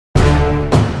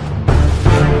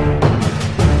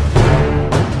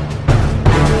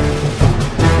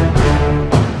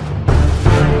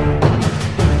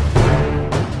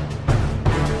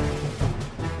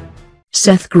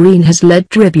Seth Green has led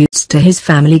tributes to his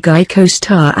Family Guy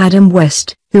co-star Adam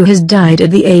West, who has died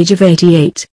at the age of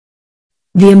 88.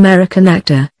 The American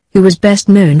actor, who was best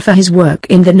known for his work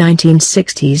in the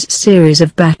 1960s series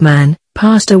of Batman,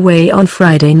 passed away on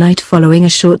Friday night following a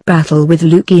short battle with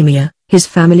leukemia, his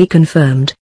family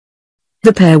confirmed.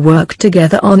 The pair worked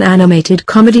together on animated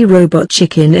comedy Robot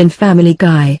Chicken and Family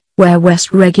Guy, where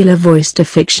West regularly voiced a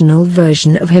fictional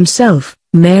version of himself,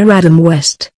 Mayor Adam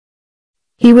West.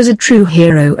 "He was a true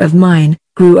hero of mine,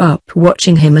 grew up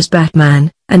watching him as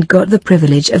Batman, and got the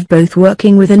privilege of both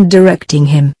working with and directing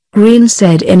him," Green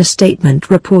said in a statement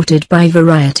reported by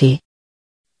Variety.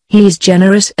 "He's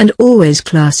generous and always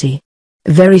classy.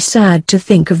 Very sad to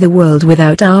think of the world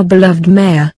without our beloved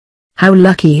mayor. How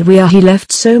lucky we are he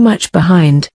left so much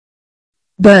behind."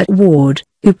 Burt Ward,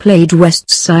 who played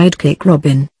West's sidekick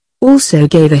Robin, also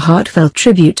gave a heartfelt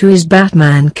tribute to his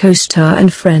Batman co-star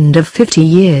and friend of 50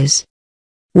 years.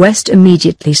 West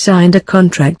immediately signed a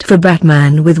contract for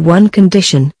Batman with one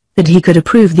condition, that he could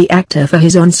approve the actor for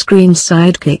his on-screen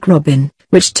sidekick Robin,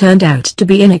 which turned out to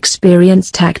be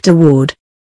inexperienced actor Ward.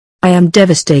 "I am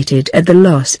devastated at the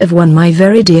loss of one of my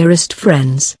very dearest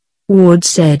friends," Ward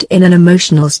said in an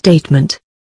emotional statement.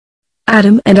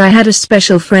 "Adam and I had a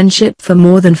special friendship for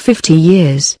more than 50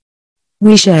 years.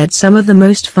 We shared some of the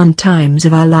most fun times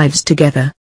of our lives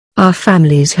together. Our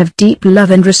families have deep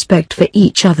love and respect for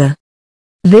each other.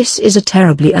 This is a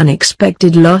terribly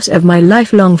unexpected loss of my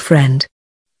lifelong friend.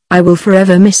 I will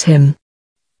forever miss him.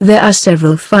 There are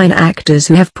several fine actors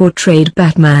who have portrayed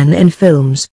Batman in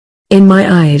films. In my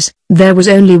eyes, there was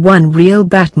only one real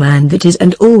Batman that is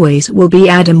and always will be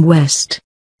Adam West.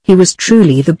 He was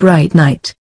truly the bright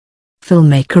knight."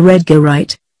 Filmmaker Edgar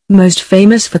Wright, most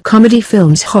famous for comedy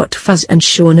films Hot Fuzz and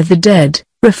Shaun of the Dead,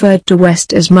 referred to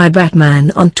West as "my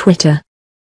Batman" on Twitter.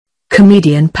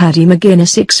 Comedian Paddy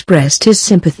McGuinness expressed his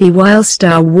sympathy while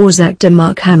Star Wars actor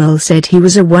Mark Hamill said he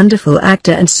was a wonderful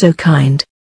actor and so kind.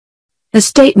 A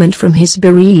statement from his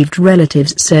bereaved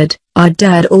relatives said, "Our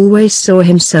dad always saw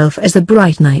himself as the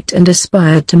bright knight and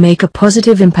aspired to make a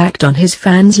positive impact on his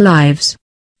fans' lives.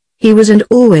 He was and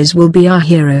always will be our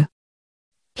hero."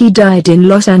 He died in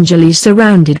Los Angeles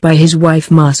surrounded by his wife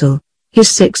Marcel, his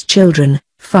 6 children,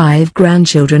 5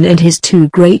 grandchildren and his 2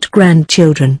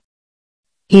 great-grandchildren.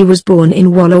 He was born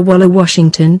in Walla Walla,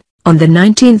 Washington, on the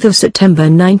 19th of September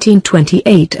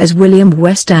 1928 as William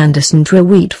West Anderson to a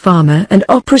wheat farmer and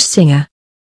opera singer.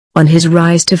 On his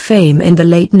rise to fame in the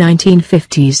late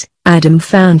 1950s, Adam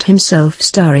found himself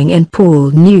starring in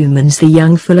Paul Newman's The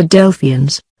Young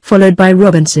Philadelphians, followed by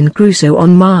Robinson Crusoe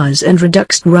on Mars and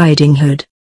Redux Riding Hood.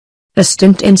 A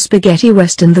stint in spaghetti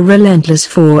western The Relentless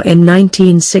Four in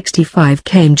 1965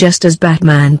 came just as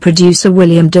Batman producer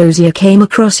William Dozier came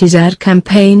across his ad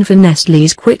campaign for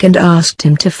Nestle's Quick and asked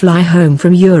him to fly home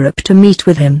from Europe to meet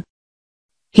with him.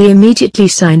 He immediately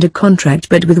signed a contract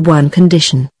but with one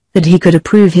condition, that he could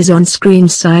approve his on-screen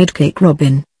sidekick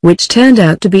Robin, which turned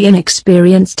out to be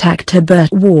inexperienced actor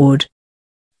Burt Ward.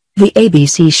 The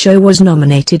ABC show was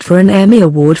nominated for an Emmy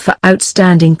Award for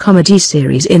Outstanding Comedy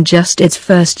Series in just its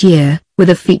first year, with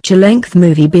a feature-length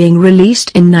movie being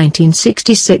released in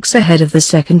 1966 ahead of the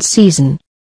second season.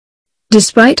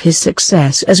 Despite his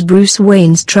success as Bruce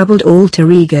Wayne's troubled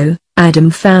alter ego,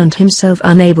 Adam found himself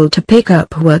unable to pick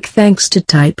up work thanks to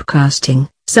typecasting,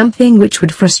 something which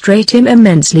would frustrate him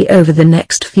immensely over the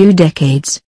next few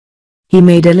decades. He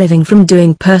made a living from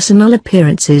doing personal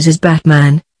appearances as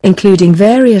Batman, including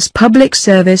various public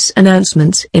service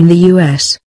announcements in the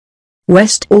U.S.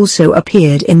 West also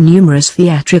appeared in numerous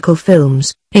theatrical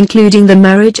films, including The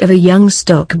Marriage of a Young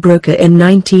Stockbroker in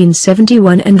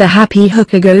 1971 and The Happy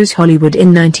Hooker Goes Hollywood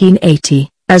in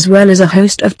 1980, as well as a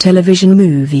host of television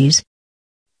movies.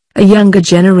 A younger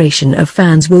generation of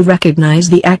fans will recognize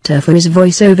the actor for his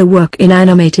voiceover work in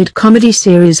animated comedy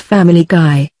series Family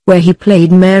Guy, where he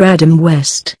played Mayor Adam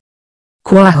West.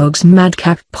 Quahog's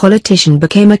madcap politician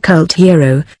became a cult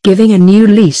hero, giving a new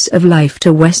lease of life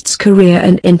to West's career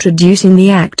and introducing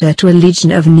the actor to a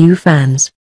legion of new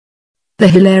fans. The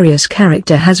hilarious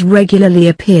character has regularly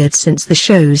appeared since the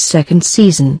show's second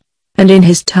season, and in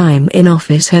his time in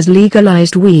office has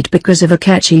legalized weed because of a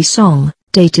catchy song,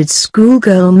 dated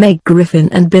schoolgirl Meg Griffin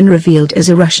and been revealed as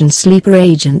a Russian sleeper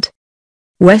agent.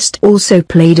 West also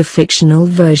played a fictional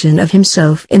version of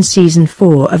himself in Season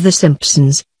 4 of The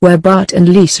Simpsons, where Bart and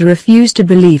Lisa refused to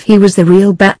believe he was the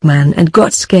real Batman and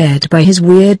got scared by his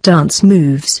weird dance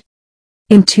moves.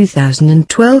 In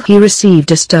 2012 he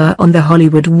received a star on the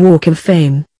Hollywood Walk of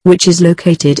Fame, which is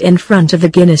located in front of the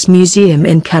Guinness Museum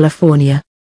in California.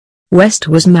 West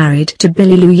was married to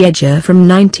Billy Lou Yeager from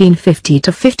 1950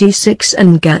 to 56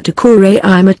 and Gatakore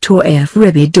Imatoaf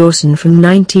Ribby Dawson from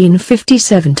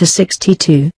 1957 to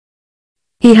 62.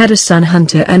 He had a son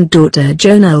Hunter and daughter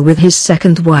Jonelle with his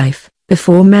second wife,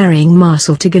 before marrying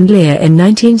Marcel Tiganlia in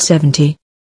 1970.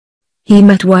 He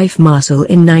met wife Marcel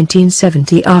in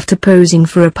 1970 after posing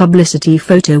for a publicity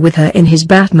photo with her in his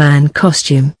Batman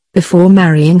costume, before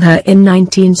marrying her in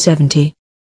 1970.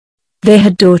 They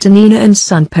had daughter Nina and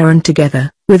son Perrin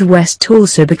together, with West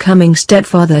also becoming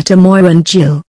stepfather to Moira and Jill.